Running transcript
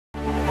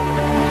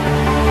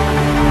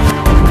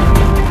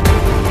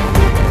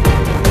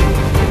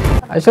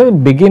I shall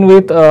begin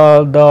with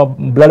the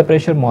blood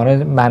pressure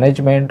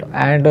management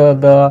and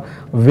the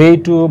way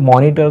to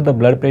monitor the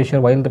blood pressure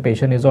while the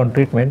patient is on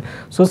treatment.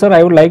 So, sir,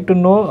 I would like to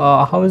know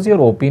how is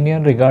your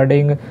opinion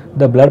regarding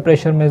the blood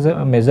pressure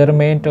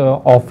measurement,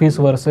 office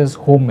versus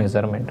home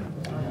measurement?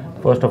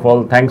 First of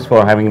all, thanks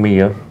for having me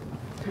here.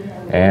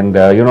 And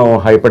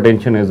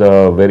hypertension is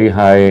a very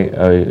high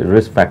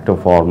risk factor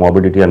for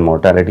morbidity and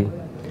mortality.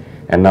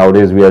 And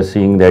nowadays we are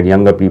seeing that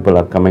younger people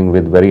are coming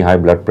with very high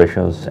blood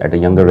pressures at a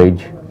younger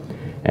age,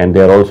 and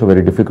they are also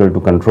very difficult to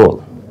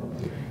control.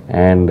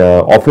 And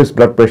office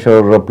blood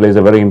pressure plays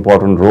a very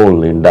important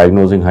role in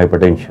diagnosing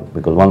hypertension,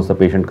 because once the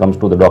patient comes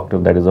to the doctor,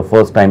 that is the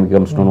first time he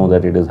comes to know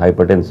that it is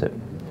hypertensive.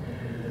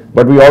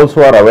 But we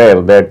also are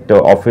aware that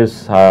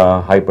office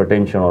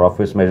hypertension or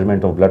office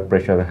measurement of blood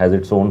pressure has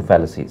its own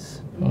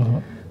fallacies.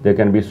 There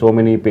can be so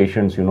many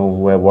patients,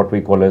 who have what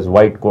we call as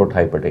white coat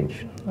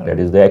hypertension. That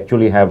is, they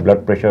actually have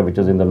blood pressure which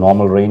is in the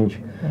normal range,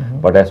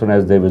 but as soon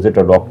as they visit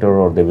a doctor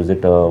or they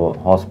visit a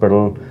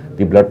hospital,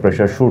 the blood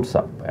pressure shoots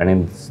up,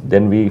 and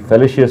then we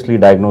fallaciously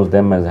diagnose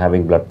them as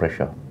having blood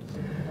pressure.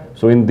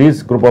 So in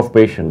this group of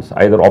patients,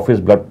 either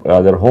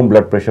home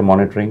blood pressure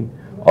monitoring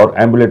or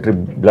ambulatory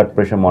blood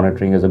pressure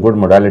monitoring is a good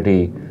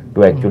modality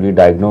to actually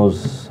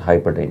diagnose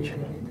hypertension.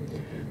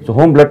 So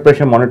home blood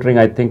pressure monitoring,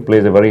 I think,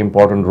 plays a very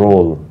important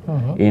role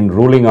in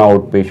ruling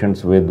out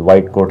patients with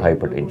white coat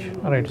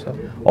hypertension. Right, sir.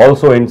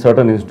 Also, in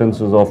certain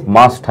instances of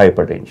masked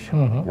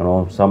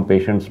hypertension, some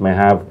patients may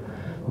have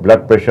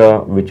blood pressure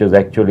which is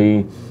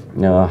actually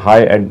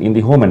high and in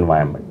the home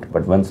environment,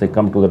 but once they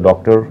come to the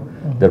doctor,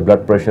 their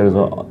blood pressure is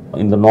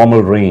in the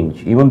normal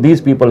range. Even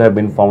these people have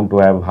been found to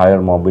have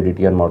higher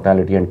morbidity and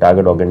mortality and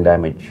target organ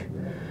damage.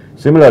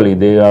 Similarly,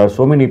 there are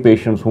so many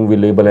patients whom we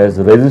label as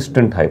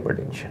resistant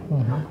hypertension,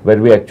 where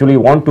we actually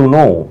want to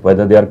know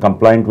whether they are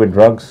compliant with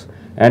drugs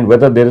and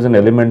whether there is an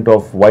element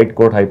of white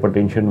coat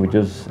hypertension which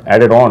is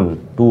added on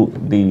to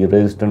the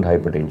resistant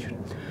hypertension.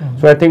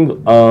 So I think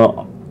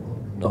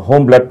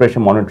home blood pressure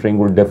monitoring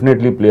will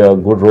definitely play a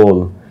good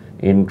role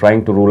in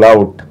trying to rule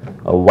out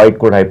white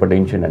coat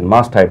hypertension and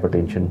masked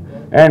hypertension,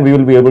 and we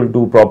will be able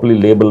to properly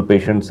label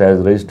patients as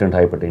resistant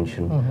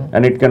hypertension.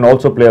 And it can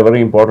also play a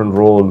very important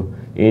role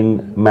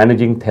in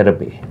managing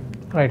therapy.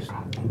 Right.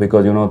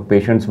 Because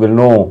patients will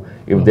know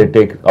if they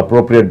take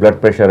appropriate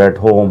blood pressure at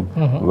home,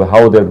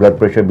 how their blood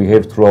pressure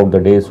behaves throughout the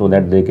day, so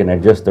that they can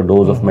adjust the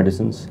dose of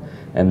medicines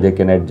and they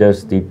can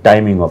adjust the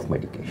timing of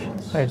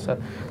medications. Right,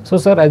 sir. So,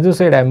 sir, as you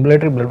said,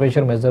 ambulatory blood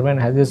pressure measurement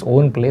has its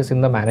own place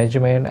in the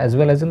management as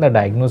well as in the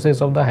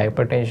diagnosis of the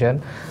hypertension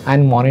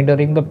and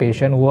monitoring the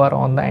patient who are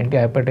on the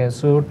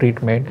antihypertensive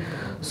treatment.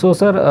 So,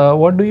 sir,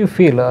 what do you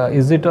feel?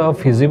 Is it a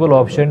feasible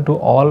option to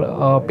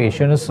all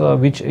patients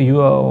which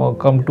you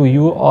come to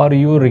you, or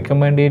you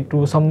recommend it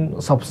to some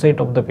subset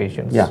of the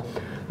patients? Yeah.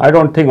 I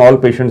don't think all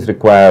patients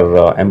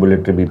require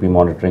ambulatory BP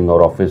monitoring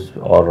or office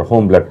or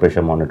home blood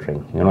pressure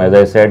monitoring. As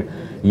I said,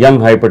 young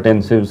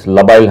hypertensives,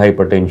 labile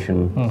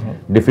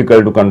hypertension,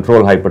 difficult to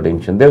control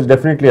hypertension, there's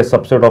definitely a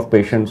subset of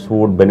patients who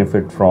would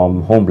benefit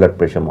from home blood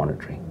pressure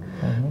monitoring.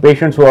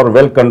 Patients who are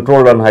well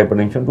controlled on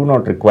hypertension do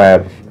not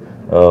require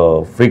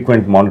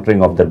frequent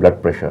monitoring of their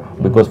blood pressure,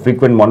 because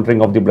frequent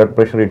monitoring of the blood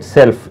pressure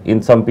itself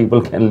in some people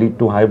can lead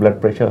to high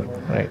blood pressure.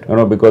 Right.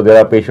 Because there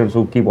are patients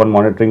who keep on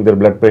monitoring their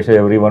blood pressure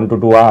every 1 to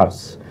 2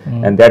 hours,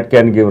 and that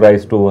can give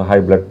rise to high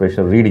blood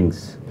pressure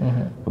readings.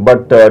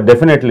 But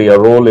definitely a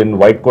role in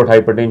white coat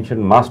hypertension,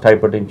 masked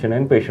hypertension,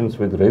 and patients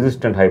with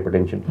resistant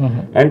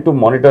hypertension, and to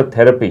monitor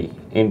therapy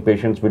in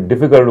patients with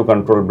difficult to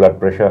control blood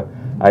pressure.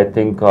 I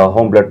think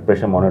home blood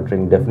pressure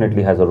monitoring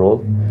definitely has a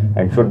role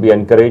and should be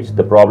encouraged.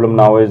 The problem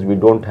now is we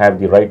don't have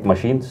the right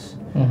machines,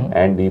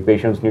 and the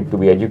patients need to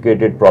be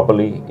educated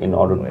properly in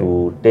order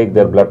to take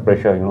their blood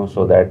pressure,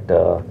 so that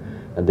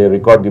they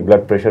record the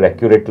blood pressure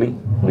accurately,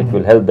 which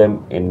will help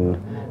them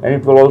and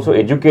it will also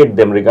educate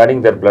them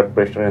regarding their blood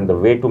pressure and the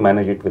way to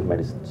manage it with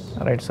medicines.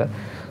 Right, sir.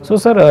 So,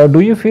 sir, do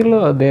you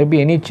feel there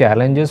be any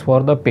challenges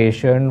for the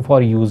patient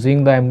for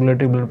using the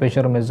ambulatory blood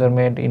pressure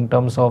measurement in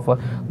terms of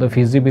the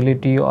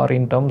feasibility or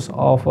in terms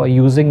of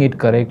using it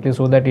correctly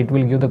so that it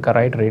will give the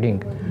correct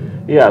reading?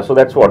 Yeah, so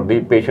that's what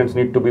the patients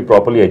need to be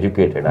properly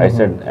educated. As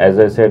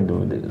I said,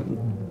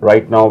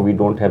 right now we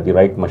don't have the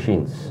right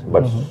machines,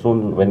 but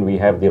soon when we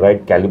have the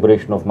right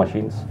calibration of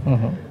machines,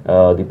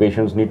 the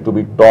patients need to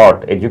be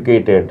taught,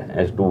 educated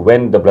as to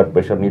when the blood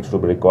pressure needs to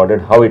be recorded,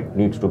 how it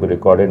needs to be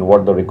recorded, and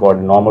what the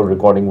normal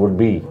recording would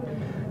be.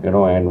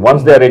 And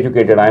once they are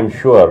educated, I am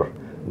sure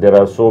there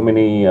are so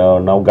many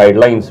now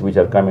guidelines which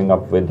are coming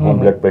up with home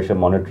blood pressure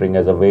monitoring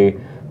as a way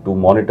to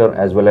monitor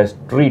as well as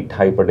treat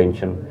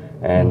hypertension.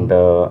 And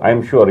I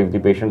am sure if the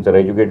patients are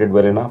educated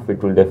well enough,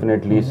 it will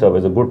definitely serve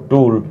as a good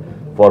tool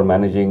for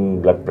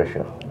managing blood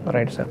pressure.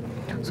 Right, sir.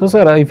 So,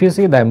 sir, if you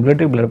see the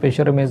ambulatory blood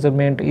pressure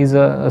measurement is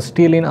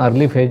still in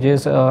early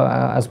phases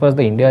as far as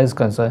the India is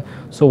concerned.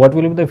 So, what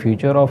will be the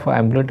future of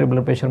ambulatory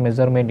blood pressure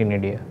measurement in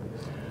India?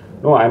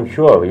 No, I'm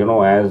sure,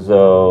 as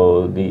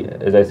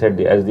as I said,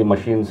 as the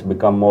machines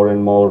become more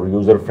and more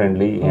user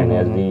friendly, and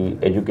as the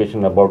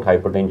education about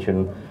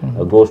hypertension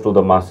goes to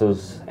the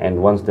masses,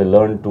 and once they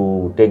learn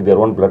to take their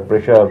own blood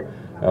pressure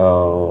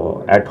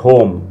at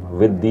home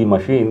with the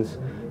machines,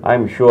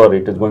 I'm sure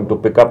it is going to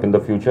pick up in the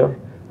future,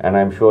 and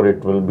I'm sure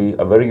it will be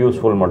a very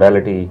useful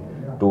modality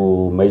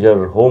to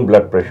measure home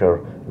blood pressure,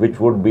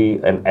 which would be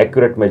an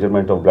accurate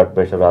measurement of blood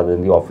pressure rather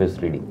than the office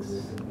readings.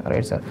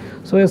 Right, sir.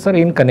 So, yes, sir,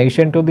 in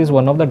connection to this,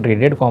 one of the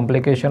dreaded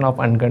complication of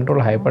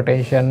uncontrolled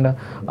hypertension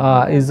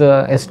is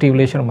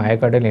stimulation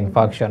myocardial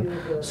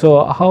infarction.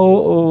 So,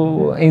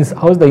 how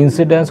is the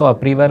incidence or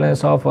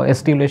prevalence of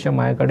stimulation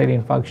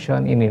myocardial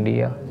infarction in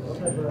India?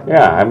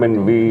 Yeah, I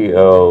mean, we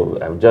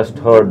have just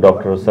heard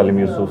Dr. Salim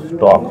Yusuf's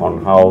talk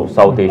on how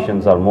South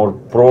Asians are more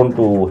prone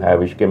to have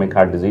ischemic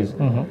heart disease,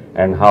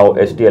 and how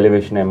ST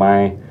elevation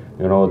MI,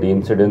 the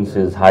incidence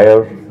is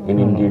higher in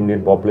the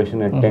Indian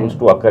population. It tends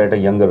to occur at a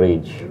younger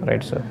age.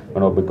 Right, sir.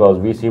 Because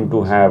we seem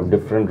to have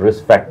different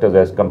risk factors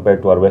as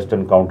compared to our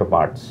Western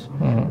counterparts.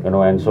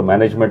 And so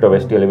management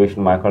of ST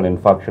elevation myocardial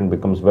infarction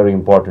becomes very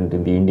important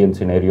in the Indian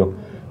scenario,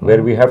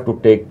 where we have to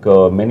take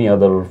many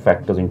other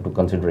factors into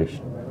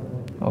consideration.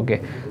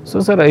 Okay, so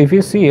sir, if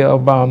you see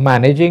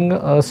managing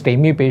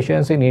STEMI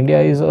patients in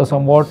India is a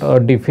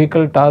somewhat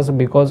difficult task,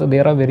 because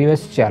there are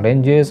various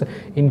challenges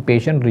in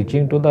patient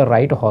reaching to the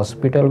right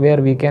hospital where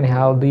we can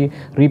have the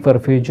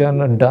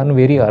reperfusion done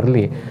very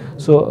early.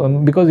 So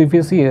because if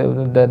you see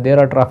there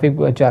are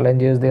traffic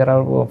challenges, there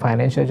are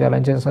financial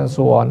challenges and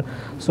so on.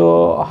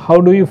 So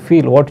how do you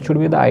feel, what should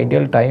be the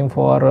ideal time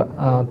for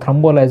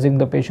thrombolizing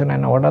the patient,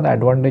 and what are the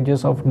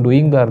advantages of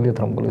doing the early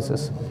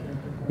thrombolysis?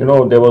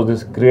 There was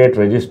this great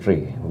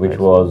registry which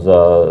was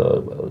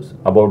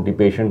about the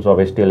patients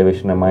of ST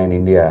elevation MI in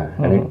India,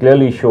 and it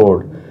clearly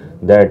showed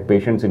that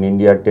patients in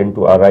India tend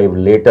to arrive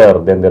later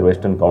than their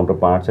Western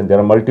counterparts, and there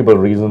are multiple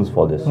reasons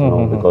for this,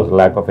 because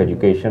lack of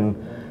education,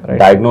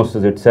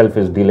 diagnosis itself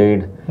is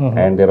delayed,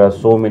 and there are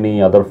so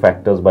many other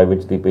factors by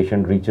which the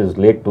patient reaches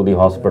late to the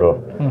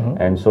hospital,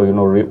 and so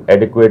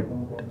adequate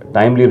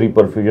timely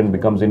reperfusion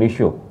becomes an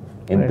issue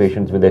in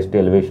patients with ST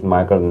elevation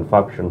myocardial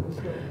infarction.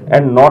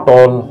 And not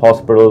all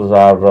hospitals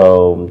are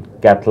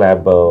cath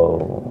lab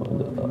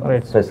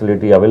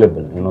facility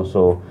available,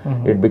 so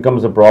it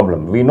becomes a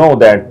problem. We know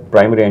that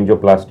primary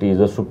angioplasty is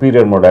a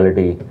superior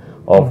modality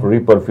of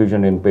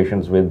reperfusion in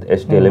patients with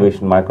ST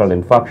elevation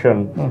myocardial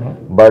infarction,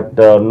 but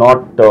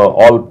not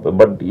all.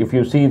 But if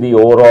you see the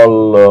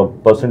overall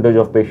percentage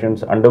of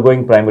patients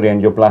undergoing primary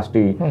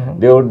angioplasty,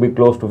 they would be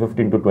close to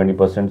 15 to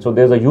 20%. So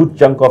there's a huge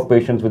chunk of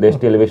patients with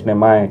ST elevation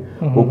MI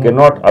who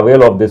cannot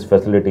avail of this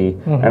facility,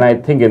 and I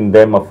think in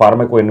them a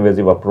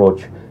pharmacoinvasive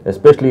approach,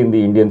 especially in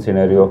the Indian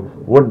scenario,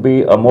 would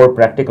be a more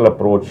practical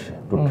approach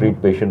to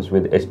treat patients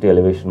with ST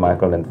elevation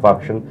myocardial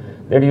infarction,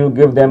 that you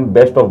give them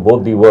best of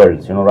both the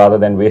worlds, rather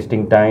than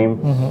wasting time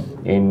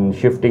in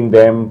shifting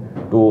them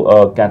to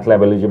a cath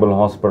lab eligible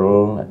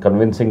hospital,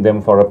 convincing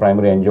them for a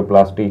primary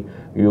angioplasty.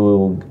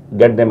 You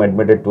get them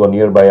admitted to a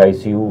nearby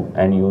ICU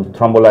and you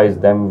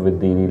thrombolize them with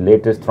the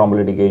latest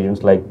thrombolytic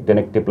agents like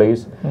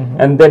tenecteplase,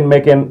 and then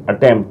make an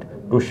attempt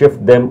to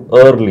shift them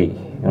early,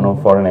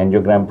 for an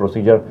angiogram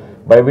procedure,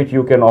 by which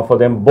you can offer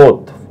them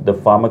both the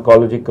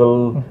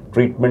pharmacological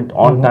treatment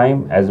on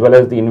time as well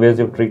as the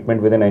invasive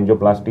treatment with an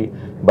angioplasty,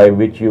 by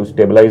which you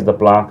stabilize the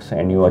plaques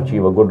and you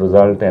achieve a good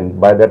result.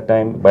 And by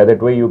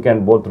that way you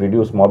can both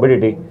reduce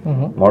morbidity,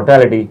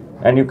 mortality,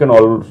 and you can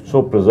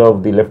also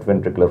preserve the left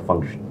ventricular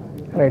function.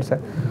 Right,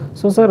 sir.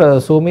 So, sir,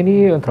 so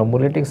many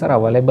thrombolytics are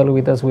available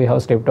with us. We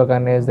have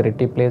streptokinase,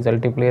 retiplase,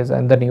 alteplase,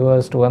 and the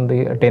newest one,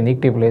 the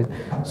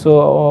tenecteplase.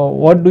 So,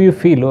 what do you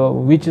feel?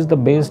 Which is the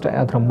best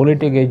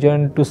thrombolytic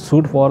agent to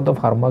suit for the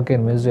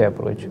pharmacoinvasive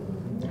approach?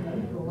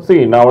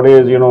 See,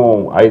 nowadays,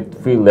 I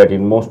feel that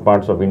in most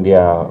parts of India,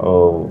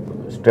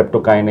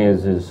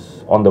 streptokinase is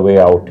on the way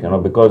out,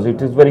 because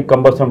it is very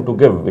cumbersome to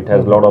give. It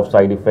has a lot of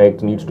side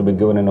effects, needs to be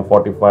given in a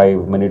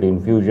 45-minute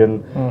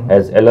infusion,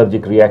 has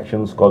allergic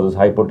reactions, causes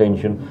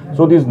hypotension.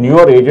 So these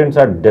newer agents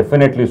are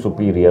definitely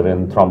superior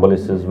in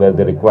thrombolysis, where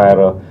they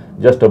require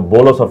just a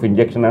bolus of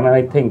injection, and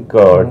I think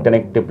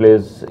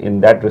tenecteplase in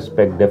that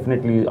respect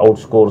definitely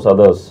outscores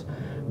others,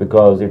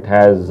 because it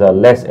has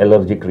less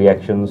allergic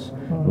reactions,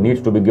 needs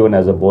to be given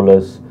as a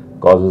bolus,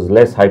 causes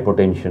less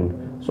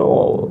hypotension.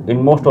 So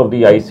in most of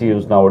the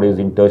ICUs nowadays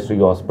in tertiary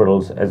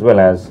hospitals as well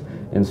as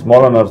in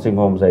smaller nursing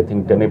homes, I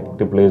think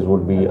tenecteplase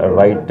would be a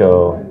right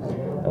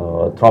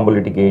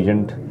thrombolytic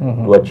agent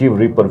to achieve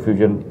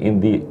reperfusion in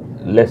the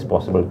less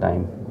possible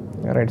time.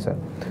 Right, sir.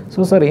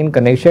 So, sir, in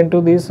connection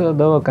to this,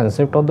 the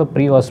concept of the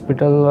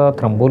pre-hospital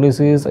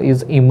thrombolysis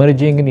is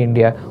emerging in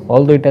India,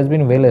 although it has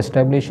been well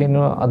established in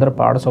other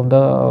parts of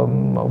the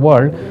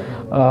world.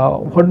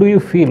 What do you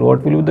feel?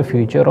 What will be the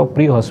future of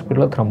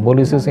pre-hospital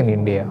thrombolysis in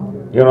India?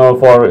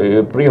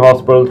 For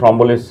pre-hospital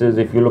thrombolysis,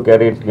 if you look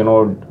at it,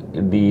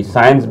 the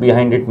science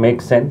behind it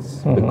makes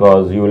sense,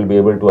 because you will be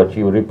able to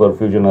achieve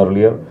reperfusion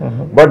earlier,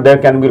 but there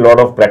can be a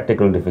lot of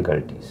practical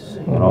difficulties.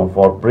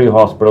 For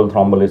pre-hospital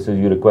thrombolysis,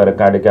 you require a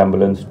cardiac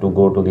ambulance to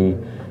go to the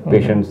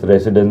patient's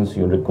residence,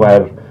 you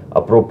require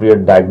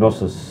appropriate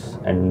diagnosis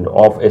and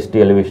of ST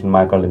elevation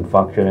myocardial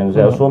infarction, and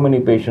there are so many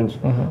patients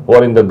who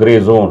are in the gray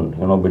zone,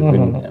 you know,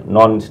 between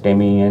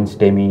non-STEMI and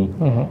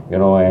STEMI, you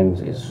know,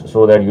 and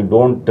so that you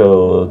don't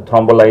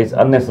thrombolize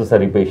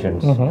unnecessary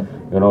patients.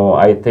 You know,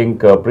 I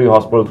think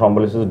pre-hospital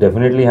thrombolysis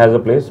definitely has a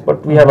place,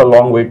 but we have a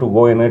long way to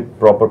go in it.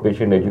 Proper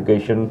patient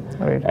education,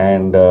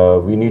 and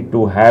we need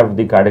to have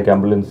the cardiac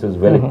ambulances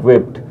well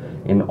equipped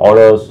in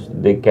order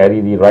they carry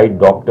the right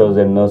doctors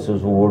and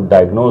nurses who would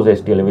diagnose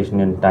ST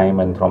elevation in time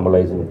and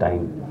thrombolize in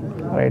time.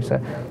 Right,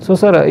 sir. So,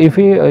 sir, if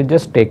we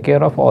just take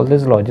care of all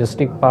this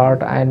logistic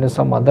part and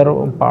some other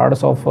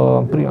parts of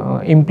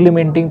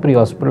implementing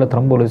pre-hospital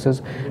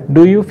thrombolysis,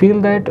 do you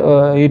feel that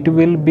it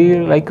will be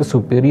like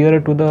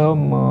superior to the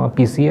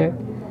PCI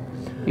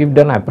if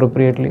done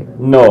appropriately?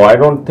 No, I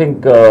don't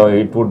think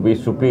it would be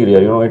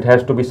superior. You know, it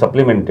has to be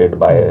supplemented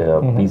by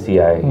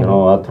PCI. You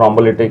know, a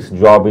thrombolytic's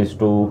job is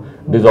to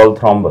dissolve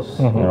thrombus.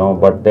 You know,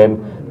 but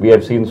then we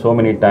have seen so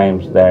many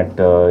times that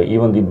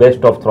even the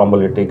best of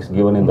thrombolytics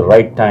given in the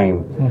right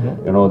time,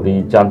 you know,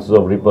 the chances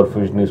of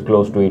reperfusion is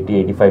close to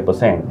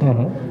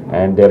 80-85%,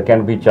 and there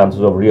can be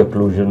chances of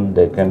reocclusion,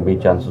 there can be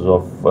chances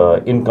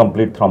of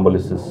incomplete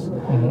thrombolysis.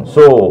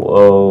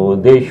 So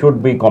they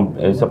should be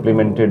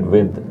supplemented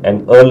with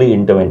an early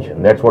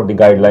intervention. That's what the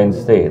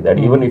guidelines say, that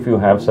even if you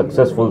have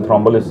successful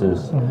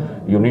thrombolysis,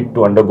 you need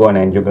to undergo an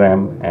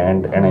angiogram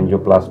and an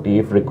angioplasty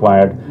if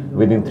required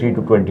within 3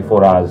 to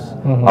 24 hours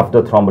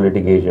after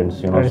thrombolytic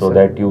agents, you know, so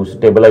that you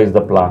stabilize the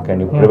plaque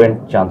and you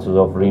prevent chances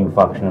of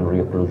reinfarction and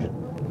reocclusion.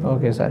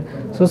 Okay, sir.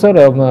 So, sir,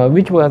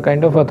 which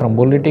kind of a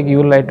thrombolytic you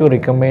would like to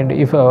recommend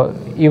if a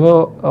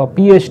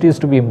PHT is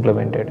to be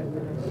implemented?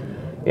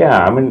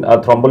 Yeah, I mean, a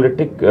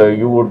thrombolytic,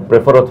 you would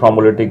prefer a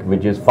thrombolytic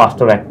which is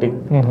faster acting,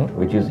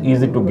 which is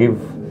easy to give,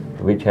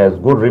 which has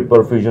good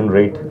reperfusion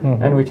rate,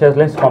 and which has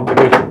less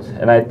complications.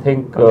 And I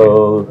think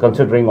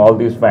considering all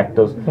these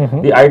factors,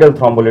 the ideal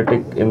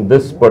thrombolytic in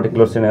this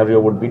particular scenario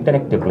would be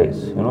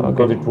tenecteplase, you know,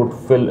 because it would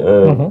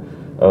fill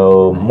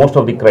most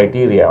of the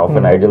criteria of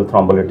an ideal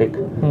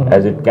thrombolytic,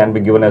 as it can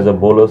be given as a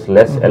bolus,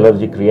 less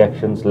allergic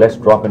reactions, less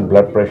drop in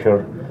blood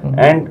pressure,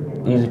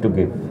 and easy to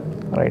give.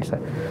 Right, sir.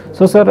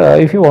 So, sir,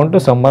 if you want to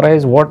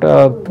summarize, what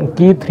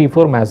key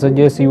 3-4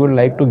 messages you would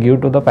like to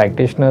give to the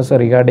practitioners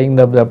regarding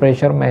the blood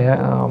pressure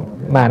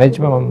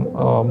management,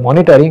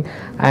 monitoring,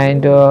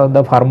 and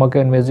the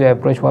pharmacoinvasive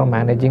approach for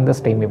managing the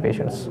STEMI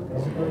patients?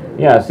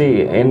 Yeah,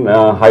 see, in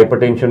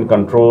hypertension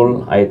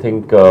control, I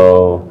think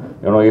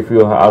you know, if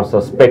you are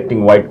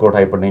suspecting white coat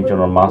hypertension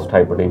or masked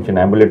hypertension,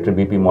 ambulatory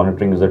BP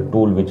monitoring is a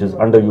tool which is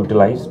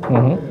underutilized.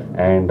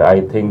 And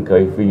I think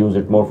if we use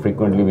it more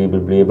frequently, we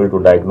will be able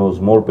to diagnose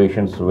more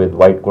patients with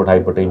white coat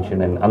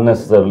hypertension and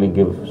unnecessarily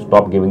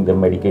stop giving them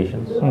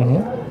medications.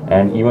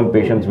 And even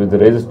patients with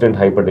resistant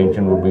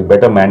hypertension would be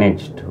better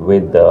managed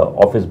with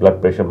office blood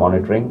pressure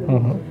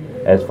monitoring.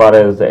 As far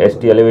as the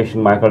ST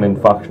elevation myocardial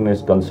infarction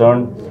is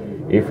concerned,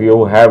 if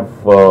you have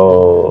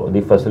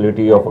the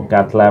facility of a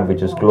cath lab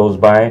which is close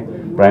by,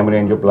 primary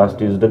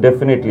angioplasty is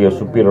definitely a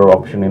superior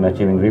option in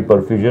achieving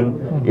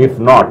reperfusion. If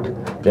not,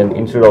 then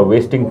instead of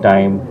wasting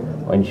time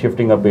and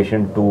shifting a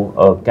patient to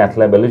a cath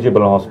lab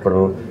eligible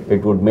hospital,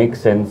 it would make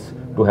sense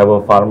to have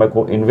a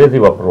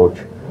pharmaco-invasive approach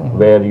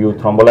where you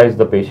thrombolize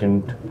the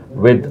patient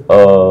with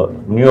a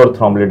newer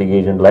thrombolytic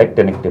agent like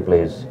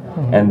tenecteplase,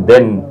 and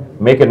then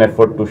make an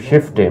effort to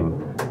shift him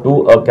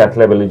to a cath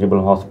lab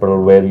eligible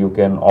hospital where you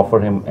can offer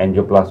him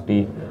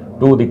angioplasty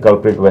to the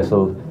culprit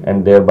vessel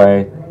and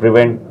thereby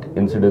prevent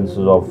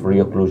incidences of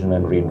reocclusion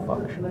and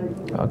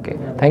reinfarction. Okay,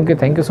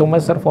 thank you so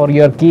much, sir, for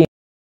your key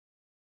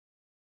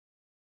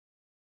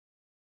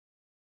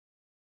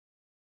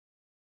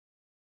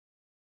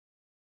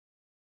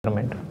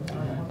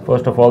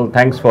First of all,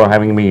 thanks for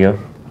having me here.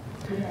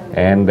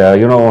 And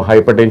you know,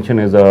 hypertension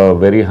is a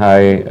very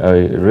high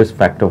risk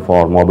factor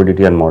for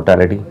morbidity and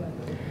mortality,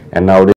 and nowadays